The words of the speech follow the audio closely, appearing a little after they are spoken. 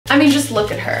mean, just look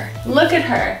at her. Look at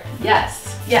her.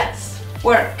 Yes, yes.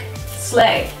 Work.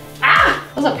 Slay. Ah!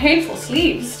 Those are painful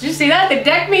sleeves. Did you see that? They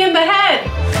decked me in the head.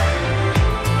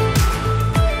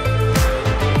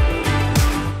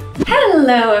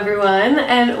 Hello everyone,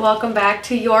 and welcome back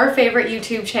to your favorite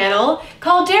YouTube channel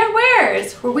called Dare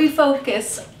Wears, where we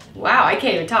focus, wow, I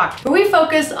can't even talk, where we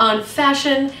focus on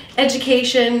fashion,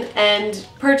 education, and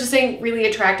purchasing really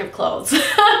attractive clothes.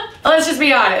 Let's just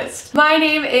be honest. My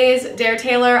name is Dare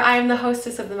Taylor. I am the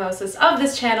hostess of the mostest of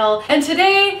this channel, and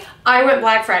today I went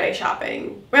Black Friday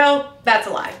shopping. Well, that's a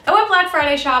lie. I went Black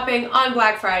Friday shopping on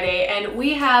Black Friday, and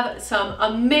we have some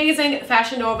amazing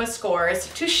Fashion Nova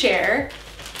scores to share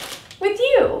with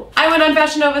you. I went on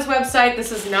Fashion Nova's website.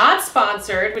 This is not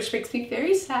sponsored, which makes me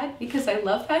very sad because I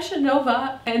love Fashion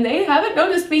Nova and they haven't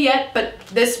noticed me yet, but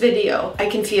this video, I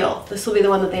can feel this will be the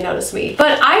one that they notice me.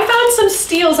 But I found some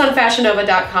steals on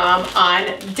fashionnova.com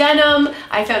on denim.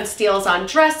 I found steals on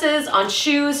dresses, on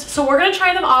shoes, so we're gonna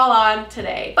try them all on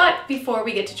today. But before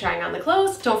we get to trying on the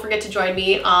clothes, don't forget to join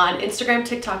me on Instagram,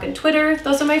 TikTok, and Twitter.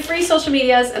 Those are my free social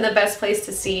medias and the best place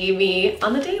to see me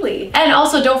on the daily. And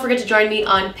also don't forget to join me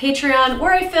on Patreon,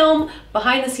 where I film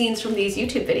behind the scenes from these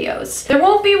YouTube videos. There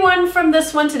won't be one from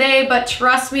this one today, but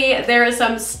trust me, there is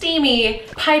some steamy,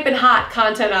 piping hot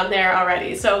content on there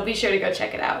already, so be sure to go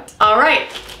check it out. All right,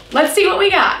 let's see what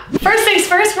we got. First things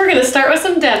first, we're gonna start with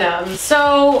some denim.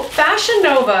 So Fashion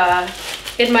Nova,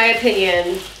 in my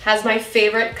opinion, has my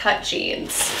favorite cut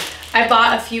jeans. I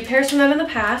bought a few pairs from them in the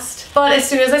past, but as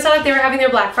soon as I saw that they were having their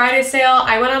Black Friday sale,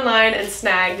 I went online and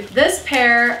snagged this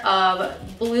pair of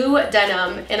blue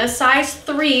denim in a size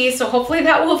 3, so hopefully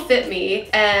that will fit me.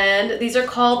 And these are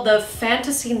called the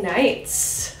Fantasy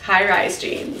Nights high-rise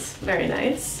jeans. Very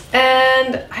nice.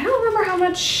 And I don't remember how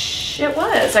much it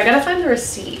was. I gotta find the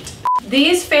receipt.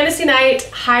 These Fantasy Night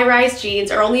high-rise jeans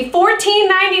are only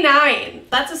 $14.99.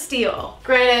 That's a steal.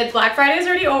 Granted, Black Friday is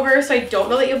already over, so I don't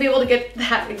know that you'll be able to get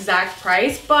that exact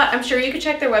price, but I'm sure you could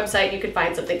check their website, you could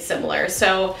find something similar.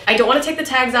 So I don't want to take the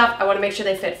tags off, I want to make sure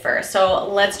they fit first. So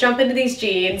let's jump into these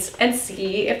jeans and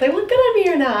see if they look good on me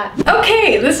or not.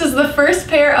 Okay, this is the first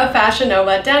pair of Fashion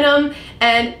Nova denim,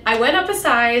 and I went up a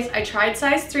size. I tried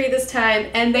size 3 this time,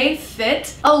 and they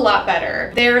fit a lot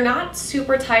better. They're not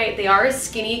super tight. They are a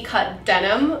skinny cut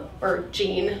denim or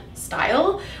jean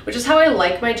style, which is how I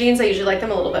like my jeans. I usually like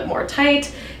them a little bit more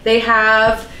tight. They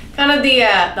have kind of the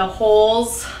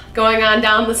holes going on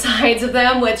down the sides of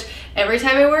them, which every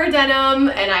time I wear denim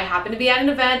and I happen to be at an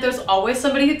event, there's always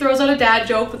somebody who throws out a dad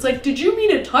joke that's like, did you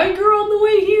meet a tiger on the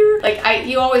way here? Like,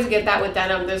 you always get that with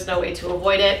denim. There's no way to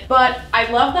avoid it. But I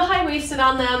love the high-waisted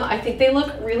on them. I think they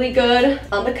look really good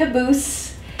on the caboose.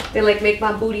 They like make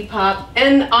my booty pop.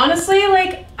 And honestly,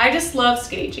 like, I just love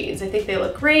skinny jeans. I think they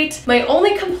look great. My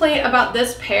only complaint about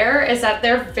this pair is that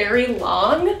they're very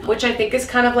long, which I think is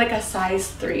kind of like a size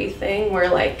 3 thing, where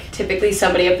like typically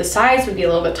somebody of the size would be a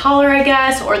little bit taller, I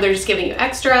guess, or they're just giving you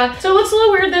extra. So it looks a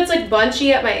little weird that's like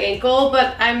bunchy at my ankle,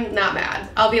 but I'm not mad.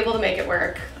 I'll be able to make it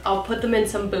work. I'll put them in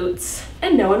some boots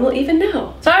and no one will even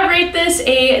know. So I rate this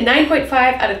a 9.5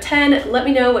 out of 10. Let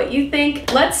me know what you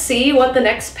think. Let's see what the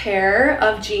next pair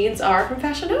of jeans are from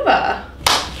Fashion Nova.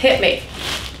 Hit me.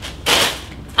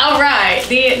 All right,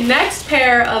 the next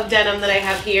pair of denim that I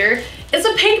have here is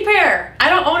a pink pair. I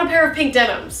don't own a pair of pink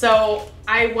denim, so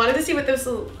I wanted to see what this,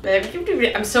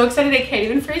 I'm so excited I can't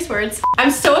even phrase words.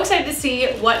 I'm so excited to see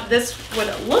what this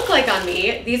would look like on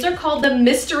me. These are called the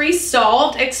Mystery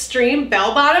Solved Extreme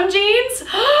Bell Bottom jeans.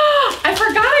 I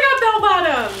forgot I got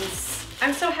bell bottoms.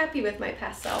 I'm so happy with my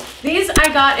past self. These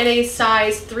I got in a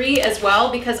size 3 as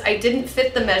well because I didn't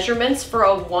fit the measurements for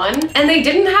a 1 and they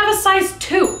didn't have a size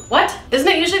 2. What? Isn't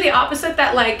it usually the opposite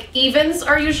that like evens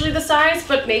are usually the size,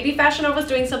 but maybe Fashion Nova's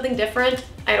doing something different?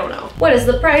 I don't know. What is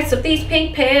the price of these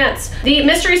pink pants? The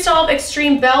Mystery Solved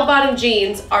Extreme Bell Bottom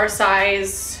jeans are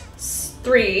size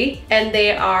 3 and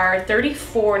they are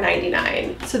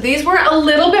 $34.99. So these were a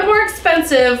little bit more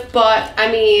expensive, but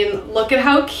I mean, look at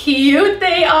how cute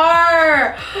they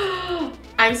are.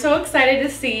 I'm so excited to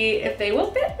see if they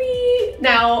will fit me.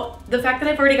 Now, the fact that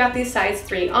I've already got these size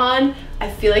 3 on, I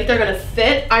feel like they're gonna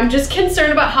fit. I'm just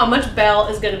concerned about how much bell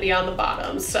is gonna be on the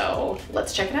bottom, so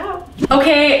let's check it out.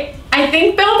 Okay, I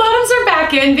think bell bottoms are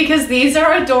back in because these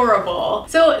are adorable.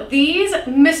 So these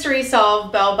Mystery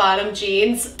Solved bell bottom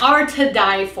jeans are to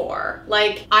die for.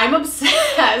 Like, I'm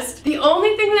obsessed. The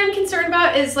only thing that I'm concerned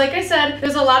about is, like I said,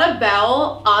 there's a lot of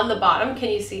bell on the bottom. Can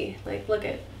you see? Like, look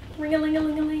at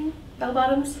ring-a-ling-a-ling-a-ling. Bell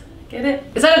bottoms, get it?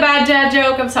 Is that a bad dad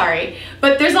joke? I'm sorry.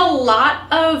 But there's a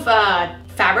lot of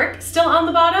fabric still on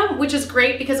the bottom, which is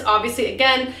great because obviously,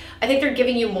 again, I think they're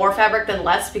giving you more fabric than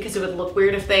less because it would look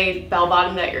weird if they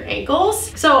bell-bottomed at your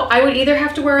ankles. So I would either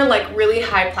have to wear like really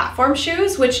high platform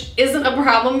shoes, which isn't a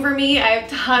problem for me. I have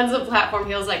tons of platform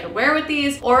heels I could wear with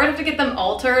these, or I'd have to get them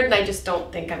altered, and I just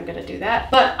don't think I'm gonna do that.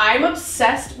 But I'm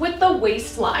obsessed with the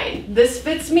waistline. This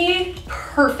fits me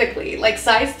perfectly. Like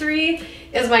size 3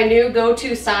 is my new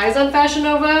go-to size on Fashion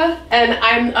Nova, and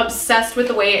I'm obsessed with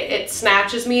the way it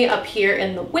snatches me up here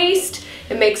in the waist.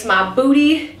 It makes my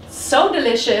booty so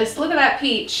delicious. Look at that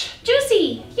peach.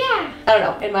 Juicy, yeah. I don't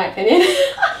know, in my opinion.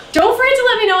 Don't forget to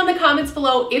let me know in the comments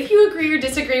below if you agree or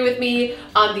disagree with me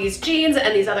on these jeans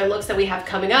and these other looks that we have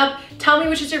coming up. Tell me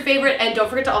which is your favorite, and don't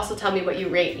forget to also tell me what you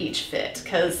rate each fit,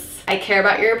 because I care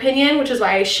about your opinion, which is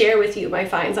why I share with you my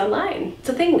finds online. It's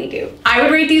a thing we do. I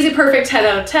would rate these a perfect 10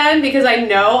 out of 10 because I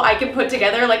know I can put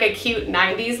together like a cute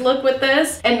 90s look with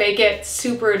this and make it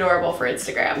super adorable for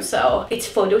Instagram. So it's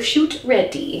photo shoot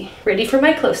ready. Ready for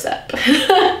my close-up.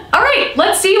 All right,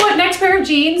 let's see what next pair of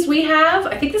jeans we have.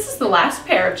 I think this is the last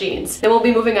pair of jeans. Then we'll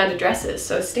be moving on to dresses,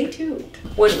 so stay tuned.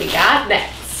 What do we got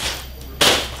next?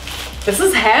 This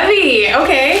is heavy,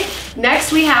 okay.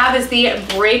 Next we have is the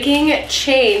Breaking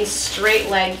Chain straight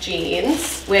leg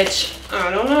jeans, which I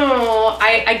don't know.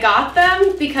 I got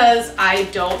them because I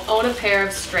don't own a pair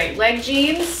of straight leg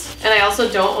jeans, and I also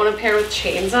don't own a pair with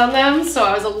chains on them. So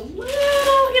I was a little,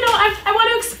 you know, I want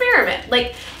to experiment.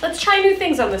 Like, let's try new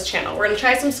things on this channel. We're gonna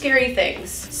try some scary things.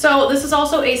 So this is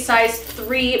also a size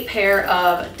 3 pair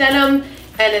of denim,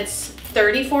 and it's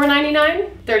 $34.99,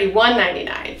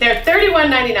 $31.99. They're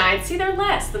 $31.99. See, they're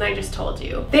less than I just told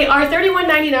you. They are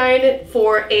 $31.99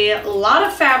 for a lot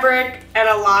of fabric and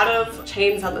a lot of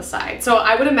chains on the side. So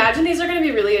I would imagine these are gonna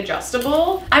be really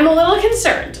adjustable. I'm a little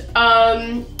concerned.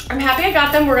 I'm happy I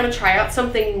got them. We're gonna try out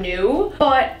something new,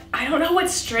 but I don't know what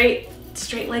straight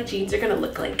leg jeans are gonna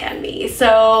look like on me.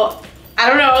 So I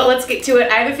don't know, let's get to it.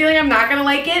 I have a feeling I'm not gonna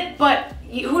like it, but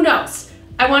who knows?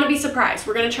 I want to be surprised.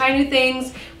 We're gonna try new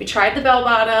things. We tried the bell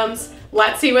bottoms.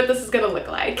 Let's see what this is gonna look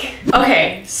like.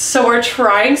 Okay, so we're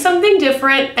trying something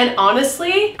different, and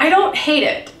honestly, I don't hate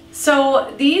it.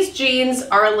 So these jeans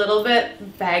are a little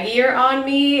bit baggier on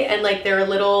me, and like they're a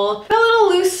little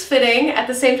loose fitting. At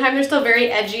the same time, they're still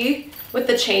very edgy with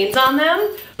the chains on them,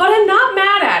 but I'm not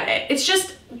mad at it. It's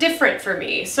just different for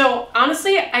me. So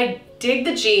honestly, I dig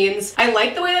the jeans. I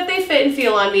like the way that they fit and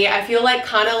feel on me. I feel like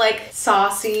kind of like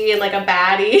saucy and like a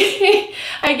baddie,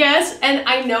 I guess. And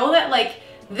I know that like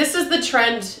this is the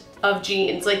trend of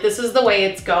jeans. Like this is the way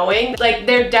it's going. Like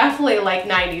they're definitely like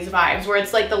 90s vibes where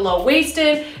it's like the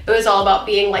low-waisted. It was all about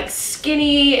being like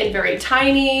skinny and very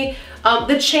tiny.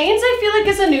 The chains I feel like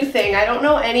is a new thing. I don't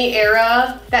know any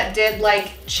era that did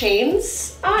like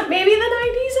chains. Maybe the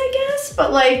 90s, I guess,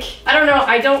 but like, I don't know.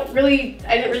 I didn't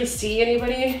really see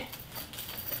anybody,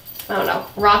 I don't know,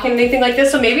 rocking anything like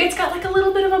this. So maybe it's got like a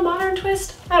little bit of a modern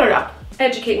twist. I don't know.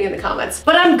 Educate me in the comments.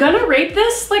 But I'm gonna rate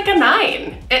this like a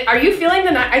 9. Are you feeling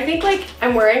the 9? I think like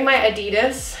I'm wearing my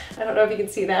Adidas. I don't know if you can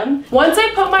see them. Once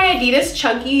I put my Adidas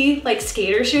chunky like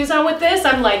skater shoes on with this,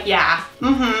 I'm like, yeah,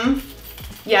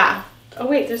 yeah. Oh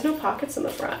wait, there's no pockets in the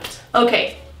front.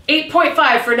 Okay,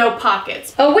 8.5 for no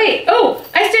pockets. Oh wait, oh,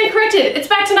 I stand corrected. It's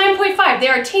back to 9.5. They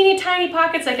are teeny tiny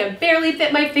pockets I can barely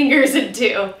fit my fingers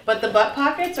into. But the butt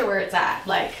pockets are where it's at.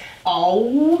 Like,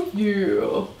 oh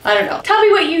yeah. I don't know. Tell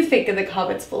me what you think in the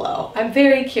comments below. I'm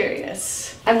very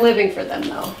curious. I'm living for them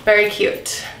though. Very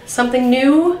cute. Something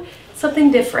new,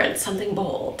 something different, something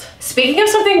bold. Speaking of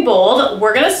something bold,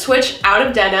 we're gonna switch out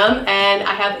of denim, and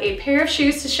I have a pair of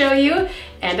shoes to show you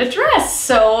and a dress.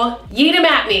 So yeet 'em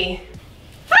at me.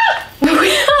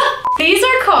 These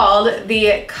are called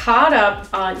the Caught Up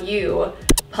on You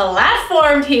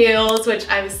platform heels, which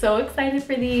I'm so excited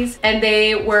for these. And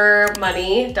they were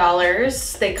money,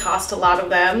 dollars. They cost a lot of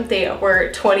them. They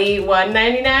were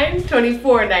 $21.99,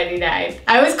 $24.99.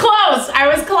 I was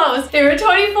close. They were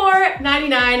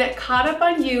 $24.99 Caught Up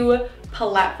on You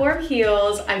platform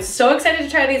heels. I'm so excited to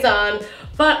try these on,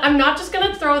 but I'm not just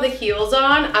gonna throw the heels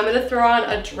on, I'm gonna throw on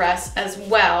a dress as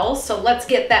well. So let's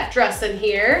get that dress in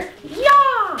here.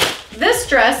 Yeah! This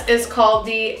dress is called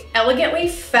the Elegantly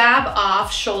Fab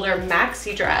Off Shoulder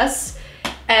Maxi Dress,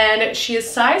 and she is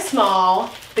size small,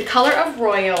 the color of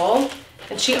royal,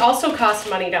 and she also cost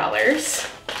money dollars.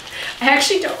 I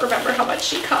actually don't remember how much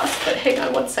she cost, but hang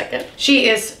on one second. She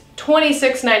is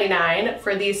 $26.99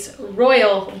 for this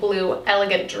royal blue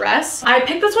elegant dress. I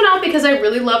picked this one out because I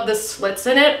really love the slits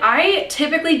in it. I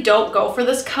typically don't go for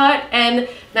this cut, and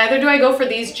neither do I go for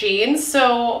these jeans.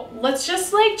 So let's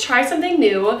just like try something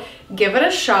new, give it a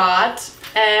shot,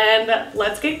 and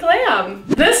let's get glam.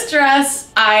 This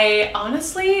dress I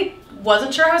honestly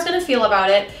wasn't sure how I was gonna feel about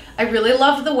it. I really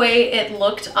loved the way it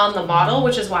looked on the model,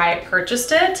 which is why I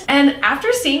purchased it. And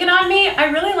after seeing it on me, I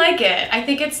really like it. I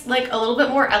think it's like a little bit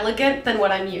more elegant than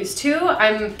what I'm used to.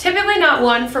 I'm typically not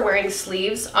one for wearing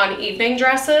sleeves on evening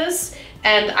dresses,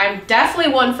 and I'm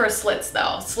definitely one for slits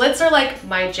though. Slits are like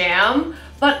my jam,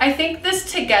 but I think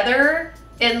this together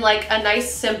in like a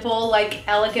nice, simple, like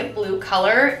elegant blue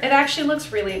color, it actually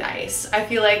looks really nice. I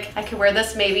feel like I could wear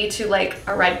this maybe to like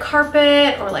a red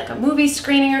carpet or like a movie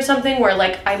screening or something where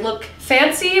like I look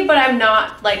fancy, but I'm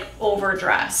not like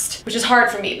overdressed, which is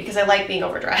hard for me because I like being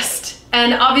overdressed.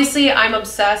 And obviously I'm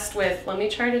obsessed with, let me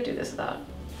try to do this without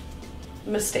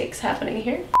mistakes happening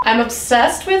here. I'm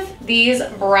obsessed with these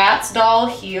Bratz doll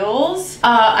heels.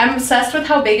 I'm obsessed with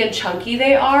how big and chunky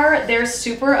they are. They're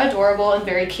super adorable and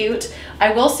very cute.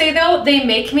 I will say though, they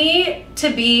make me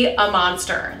to be a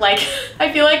monster. Like,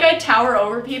 I feel like I tower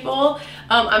over people.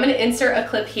 I'm gonna insert a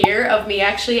clip here of me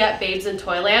actually at Babes in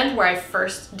Toyland where I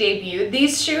first debuted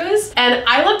these shoes. And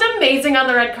I looked amazing on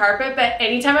the red carpet, but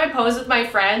anytime I posed with my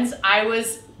friends, I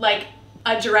was like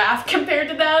a giraffe compared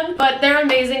to them. But they're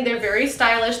amazing. They're very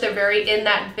stylish. They're very in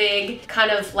that big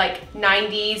kind of like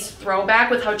 90s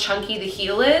throwback with how chunky the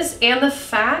heel is, and the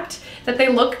fact that they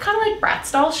look kind of like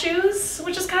Bratz doll shoes,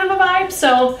 which is kind of a vibe.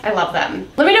 So I love them.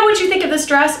 Let me know what you think of this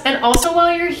dress. And also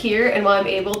while you're here and while I'm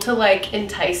able to like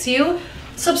entice you,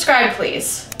 subscribe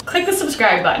please. Click the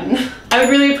subscribe button. I would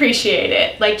really appreciate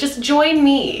it. Like, just join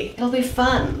me. It'll be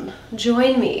fun.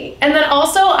 Join me. And then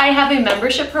also I have a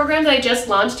membership program that I just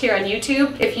launched here on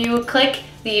YouTube. If you click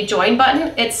the join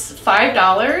button, it's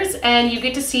 $5 and you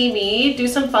get to see me do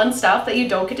some fun stuff that you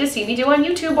don't get to see me do on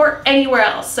YouTube or anywhere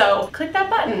else. So click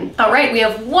that button. All right, we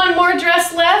have one more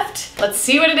dress left. Let's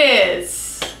see what it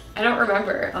is. I don't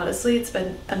remember. Honestly, it's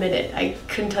been a minute. I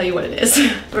couldn't tell you what it is.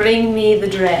 Bring me the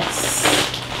dress.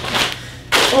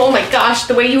 Oh my gosh,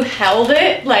 the way you held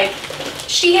it, like,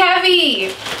 she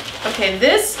heavy. Okay,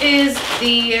 this is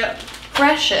the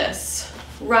Precious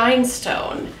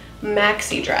Rhinestone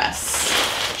maxi dress.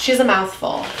 She's a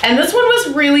mouthful. And this one was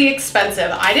really expensive.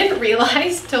 I didn't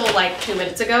realize till like 2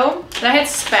 minutes ago that I had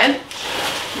spent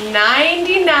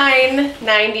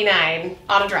 $99.99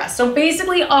 on a dress. So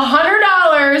basically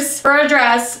 $100 for a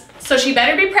dress. So she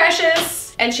better be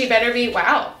precious and she better be,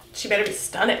 wow, she better be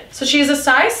stunning. So she's a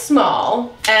size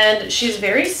small and she's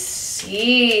very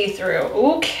see-through.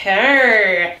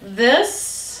 Okay.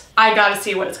 This, I gotta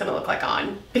see what it's gonna look like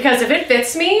on. Because if it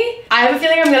fits me, I have a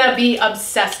feeling I'm gonna be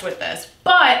obsessed with this.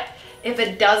 But if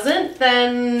it doesn't,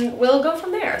 then we'll go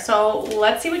from there. So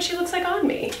let's see what she looks like on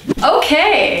me.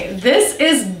 Okay, this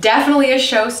is definitely a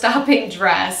show-stopping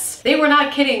dress. They were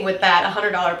not kidding with that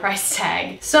 $100 price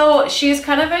tag. So she's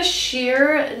kind of a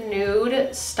sheer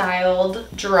nude styled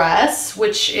dress,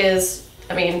 which is,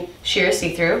 I mean, sheer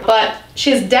see-through, but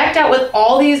she's decked out with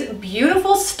all these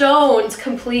beautiful stones,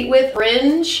 complete with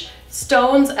fringe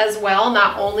stones as well,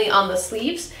 not only on the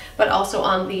sleeves, but also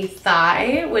on the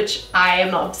thigh, which I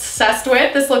am obsessed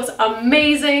with. This looks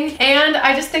amazing. And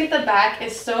I just think the back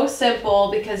is so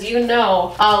simple because you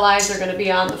know all eyes are gonna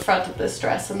be on the front of this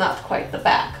dress and not quite the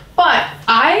back. But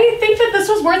I think that this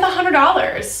was worth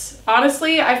 $100.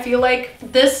 Honestly, I feel like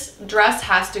this dress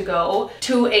has to go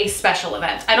to a special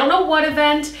event. I don't know what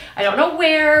event, I don't know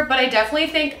where, but I definitely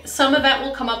think some event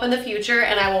will come up in the future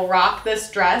and I will rock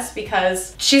this dress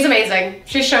because she's amazing.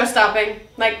 She's show-stopping.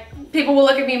 Like, people will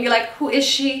look at me and be like, who is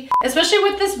she? Especially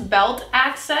with this belt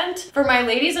accent. For my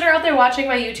ladies that are out there watching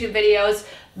my YouTube videos,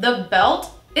 the belt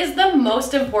is the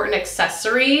most important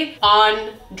accessory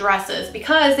on dresses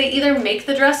because they either make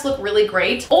the dress look really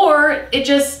great or it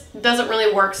just doesn't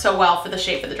really work so well for the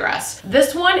shape of the dress.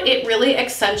 This one, it really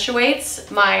accentuates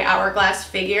my hourglass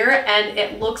figure and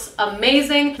it looks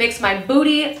amazing. Makes my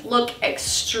booty look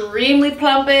extremely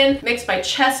plumpin', makes my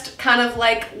chest kind of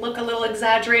like look a little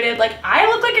exaggerated. Like I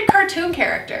look like a cartoon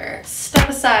character. Step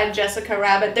aside, Jessica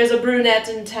Rabbit. There's a brunette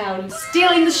in town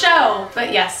stealing the show.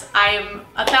 But yes, I am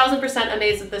 1000%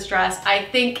 amazed with this dress. I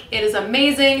think it is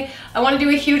amazing. I want to do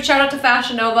a huge shout out to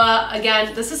Fashion Nova.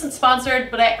 Again, this isn't sponsored,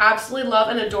 but I absolutely love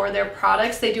and adore their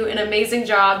products. They do an amazing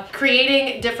job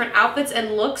creating different outfits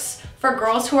and looks for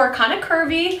girls who are kind of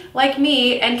curvy like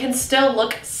me and can still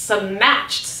look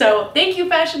matched. So thank you,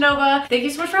 Fashion Nova. Thank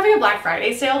you so much for having a Black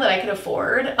Friday sale that I could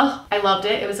afford. Oh, I loved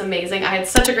it. It was amazing. I had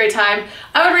such a great time.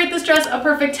 I would rate this dress a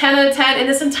perfect 10 out of 10 and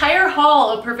this entire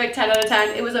haul a perfect 10 out of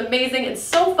 10. It was amazing and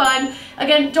so fun.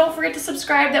 Again, don't forget to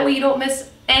subscribe. That way you don't miss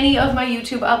any of my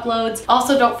YouTube uploads.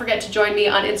 Also, don't forget to join me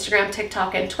on Instagram,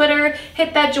 TikTok, and Twitter.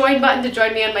 Hit that join button to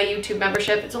join me on my YouTube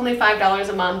membership. It's only $5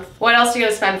 a month. What else are you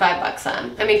gonna spend $5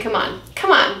 on? I mean, come on,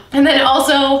 come on. And then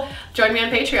also join me on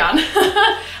Patreon.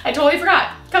 I totally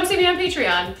forgot. Come see me on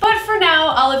Patreon. But for now,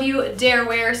 all of you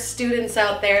Darewear students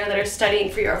out there that are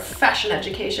studying for your fashion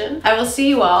education, I will see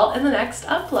you all in the next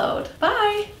upload.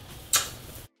 Bye.